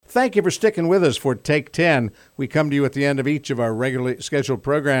Thank you for sticking with us for Take 10. We come to you at the end of each of our regularly scheduled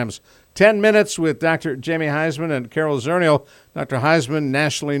programs. 10 minutes with Dr. Jamie Heisman and Carol Zernial. Dr. Heisman,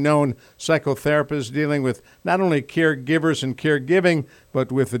 nationally known psychotherapist dealing with not only caregivers and caregiving, but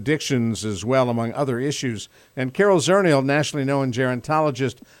with addictions as well, among other issues. And Carol Zernial, nationally known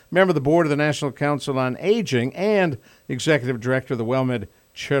gerontologist, member of the board of the National Council on Aging, and executive director of the WellMed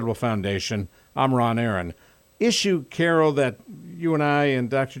Charitable Foundation. I'm Ron Aaron. Issue, Carol, that you and I and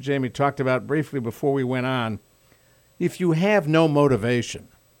Dr. Jamie talked about briefly before we went on. If you have no motivation,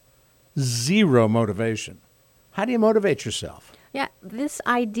 zero motivation, how do you motivate yourself? Yeah, this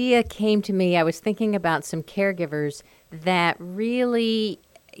idea came to me. I was thinking about some caregivers that really,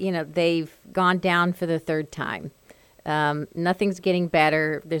 they've gone down for the third time. Nothing's getting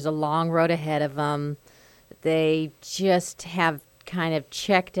better. There's a long road ahead of them. They just have kind of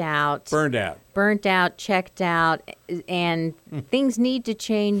checked out. Burnt out, checked out, and things need to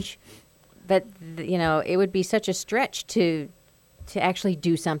change. But, it would be such a stretch to actually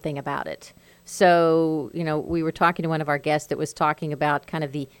do something about it. So, we were talking to one of our guests that was talking about kind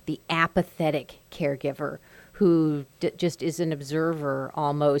of the apathetic caregiver who just is an observer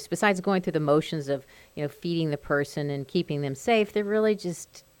almost. Besides going through the motions of, feeding the person and keeping them safe, they're really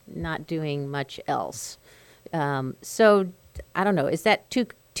just not doing much else. So, I don't know. Is that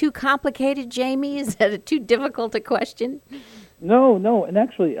too complicated, Jamie? Is that too difficult a question? No. And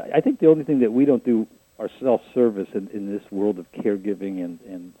actually, I think the only thing that we don't do our self-service in this world of caregiving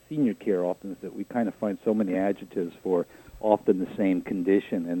and senior care often is that we kind of find so many adjectives for often the same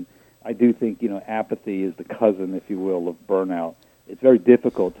condition. And I do think, apathy is the cousin, if you will, of burnout. It's very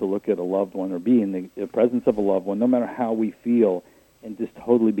difficult to look at a loved one or be in the presence of a loved one, no matter how we feel, and just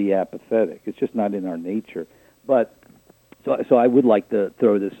totally be apathetic. It's just not in our nature. But so I would like to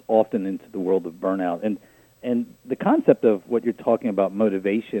throw this often into the world of burnout. And the concept of what you're talking about,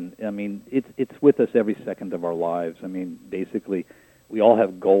 motivation, I mean, it's with us every second of our lives. I mean, basically, we all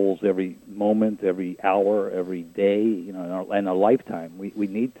have goals every moment, every hour, every day, in our lifetime. We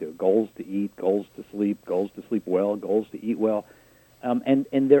need to. Goals to eat, goals to sleep well, goals to eat well. And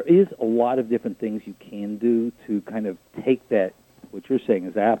there is a lot of different things you can do to kind of take that, what you're saying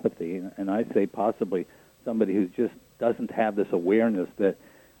is apathy, and I say possibly somebody who just doesn't have this awareness that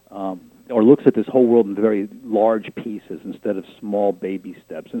or looks at this whole world in very large pieces instead of small baby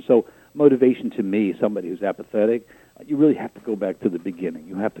steps. And so motivation to me, somebody who's apathetic, you really have to go back to the beginning.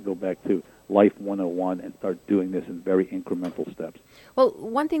 You have to go back to Life 101 and start doing this in very incremental steps. Well,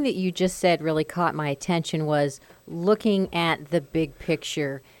 one thing that you just said really caught my attention was looking at the big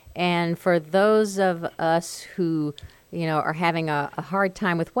picture. And for those of us who are having a hard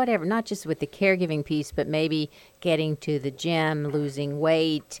time with whatever, not just with the caregiving piece, but maybe getting to the gym, losing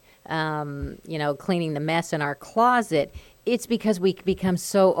weight, cleaning the mess in our closet, it's because we become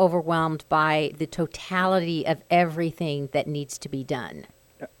so overwhelmed by the totality of everything that needs to be done.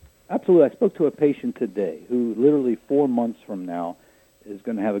 Absolutely. I spoke to a patient today who literally 4 months from now is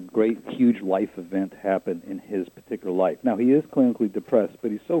going to have a great, huge life event happen in his particular life. Now, he is clinically depressed, but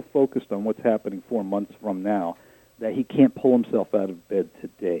he's so focused on what's happening 4 months from now that he can't pull himself out of bed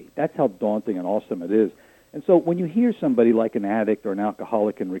today. That's how daunting and awesome it is. And so when you hear somebody like an addict or an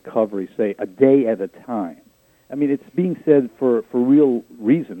alcoholic in recovery say a day at a time, I mean, it's being said for real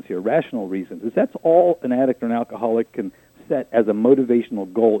reasons here, rational reasons. Is that's all an addict or an alcoholic can set as a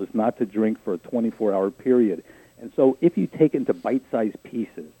motivational goal is not to drink for a 24-hour period. And so if you take it into bite-sized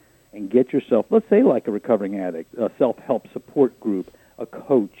pieces and get yourself, let's say like a recovering addict, a self-help support group, a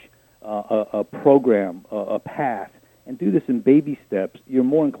coach, a program, a path, and do this in baby steps, you're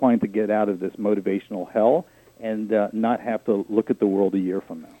more inclined to get out of this motivational hell and not have to look at the world a year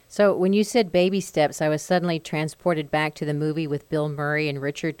from now. So when you said baby steps, I was suddenly transported back to the movie with Bill Murray and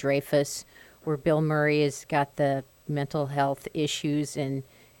Richard Dreyfuss, where Bill Murray has got the mental health issues, and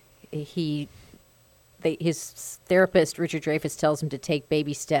his therapist, Richard Dreyfuss, tells him to take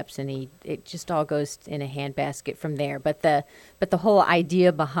baby steps, and it just all goes in a handbasket from there. But the whole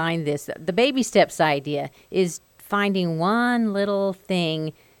idea behind this, the baby steps idea, is finding one little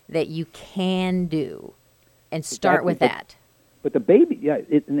thing that you can do and start with that. But the baby,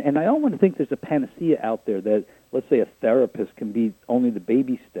 and I don't want to think there's a panacea out there that, let's say, a therapist can be only the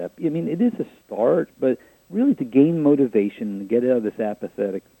baby step. I mean, it is a start, but really to gain motivation and get out of this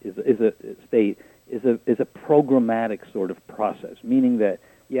apathetic is a programmatic sort of process, meaning that,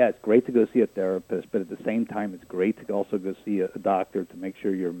 yeah, it's great to go see a therapist, but at the same time, it's great to also go see a doctor to make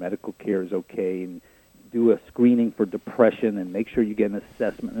sure your medical care is okay and do a screening for depression and make sure you get an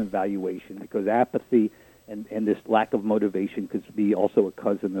assessment and evaluation, because apathy and this lack of motivation could be also a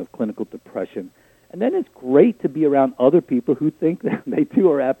cousin of clinical depression. And then it's great to be around other people who think that they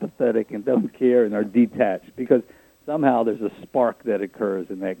too are apathetic and don't care and are detached, because somehow there's a spark that occurs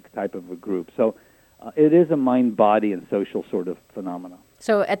in that type of a group. So it is a mind, body, and social sort of phenomenon.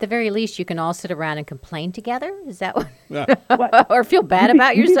 So at the very least, you can all sit around and complain together? Is that what? Well, or feel bad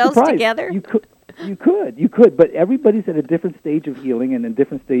about you'd be yourselves surprised. together? You could, but everybody's at a different stage of healing and a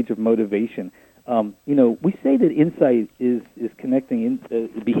different stage of motivation. We say that insight is connecting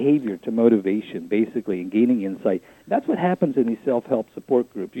behavior to motivation, basically, and gaining insight. That's what happens in these self-help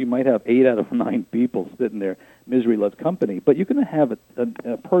support groups. You might have 8 out of 9 people sitting there, misery loves company, but you're going to have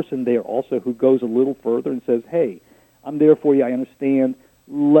a person there also who goes a little further and says, hey, I'm there for you, I understand,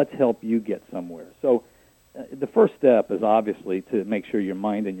 let's help you get somewhere. So the first step is obviously to make sure your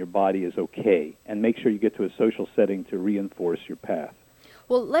mind and your body is okay, and make sure you get to a social setting to reinforce your path.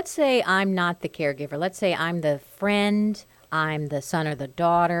 Well, let's say I'm not the caregiver. Let's say I'm the friend, I'm the son or the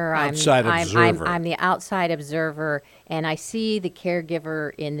daughter. Outside observer. I'm the outside observer, and I see the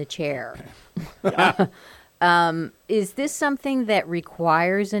caregiver in the chair. Is this something that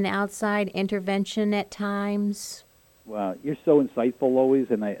requires an outside intervention at times? Well, you're so insightful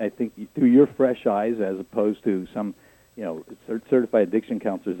always, and I think through your fresh eyes, as opposed to some, certified addiction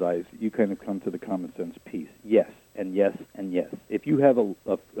counselor's eyes, you kind of come to the common sense piece. Yes, and yes, and yes. If you have a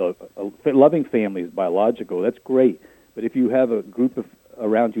loving family is biological, that's great. But if you have a group of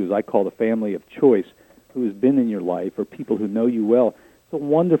around you, as I call the family of choice, who has been in your life, or people who know you well, it's a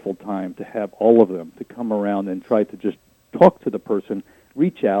wonderful time to have all of them to come around and try to just talk to the person,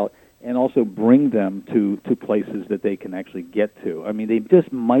 reach out, and also bring them to places that they can actually get to. I mean, they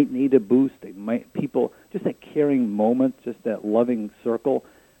just might need a boost. Just that caring moment, just that loving circle,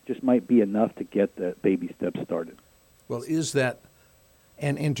 just might be enough to get the baby steps started. Well, is that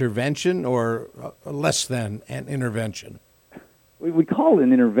an intervention or less than an intervention? We call it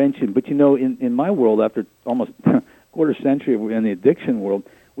an intervention, but in my world, after almost a quarter century in the addiction world,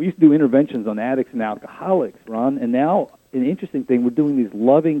 we used to do interventions on addicts and alcoholics, Ron, and now an interesting thing, we're doing these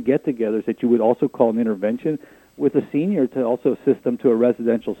loving get-togethers that you would also call an intervention with a senior to also assist them to a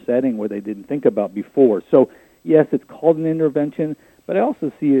residential setting where they didn't think about before. So, yes, it's called an intervention, but I also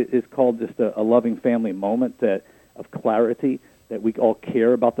see it as called just a loving family moment of clarity, that we all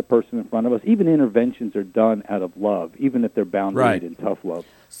care about the person in front of us. Even interventions are done out of love, even if they're boundaried in tough love.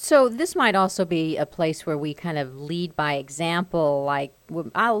 So this might also be a place where we kind of lead by example, like,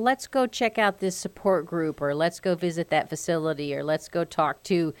 let's go check out this support group, or let's go visit that facility, or let's go talk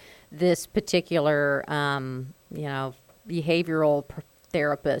to this particular, behavioral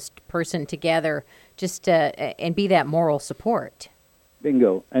therapist person together, just and be that moral support.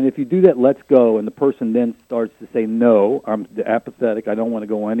 Bingo. And if you do that, let's go, and the person then starts to say, no, I'm apathetic, I don't want to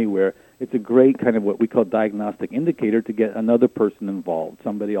go anywhere, it's a great kind of what we call diagnostic indicator to get another person involved,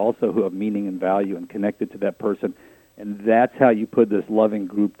 somebody also who have meaning and value and connected to that person. And that's how you put this loving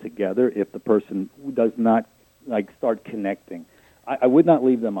group together if the person does not start connecting. I would not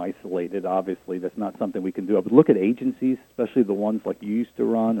leave them isolated, obviously. That's not something we can do. I would look at agencies, especially the ones like you used to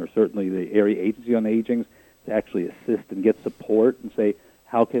run, or certainly the Area Agency on Aging, to actually assist and get support and say,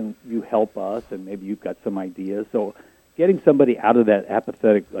 how can you help us? And maybe you've got some ideas. So getting somebody out of that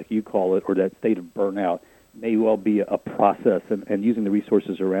apathetic, like you call it, or that state of burnout may well be a process, and using the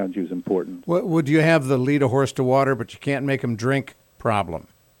resources around you is important. Would you have the lead a horse to water, but you can't make him drink problem?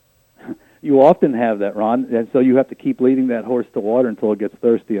 You often have that, Ron, and so you have to keep leading that horse to water until it gets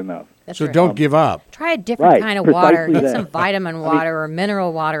thirsty enough. That's so right. don't give up. Try a different kind of water. Get that. some vitamin water or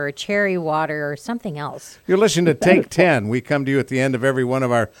mineral water or cherry water or something else. You're listening to Take 10. We come to you at the end of every one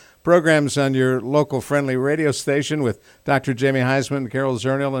of our programs on your local friendly radio station with Dr. Jamie Heisman, Carol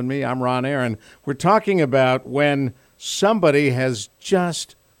Zernial, and me. I'm Ron Aaron. We're talking about when somebody has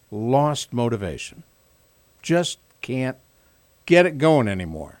just lost motivation, just can't get it going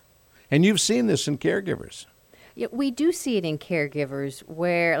anymore. And you've seen this in caregivers. Yeah, we do see it in caregivers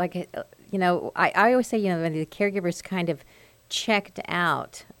where, I always say, when the caregiver's kind of checked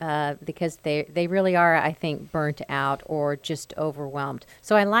out because they really are, I think, burnt out or just overwhelmed.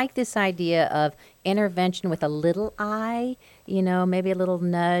 So I like this idea of intervention with a little I, maybe a little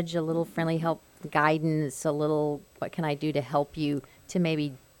nudge, a little friendly help, guidance, a little, what can I do to help you to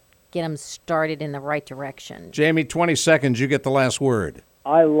maybe get them started in the right direction. Jamie, 20 seconds, you get the last word.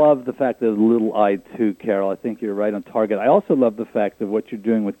 I love the fact that little I too, Carol. I think you're right on target. I also love the fact of what you're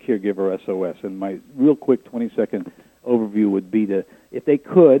doing with Caregiver SOS. And my real quick 20-second overview would be to, if they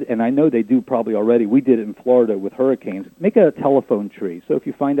could, and I know they do probably already, we did it in Florida with hurricanes, make a telephone tree. So if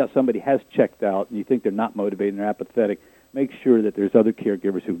you find out somebody has checked out and you think they're not motivated and they're apathetic, make sure that there's other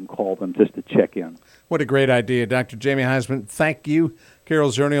caregivers who can call them just to check in. What a great idea. Dr. Jamie Heisman, thank you.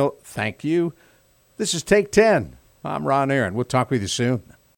 Carol Zernial, thank you. This is Take 10. I'm Ron Aaron. We'll talk with you soon.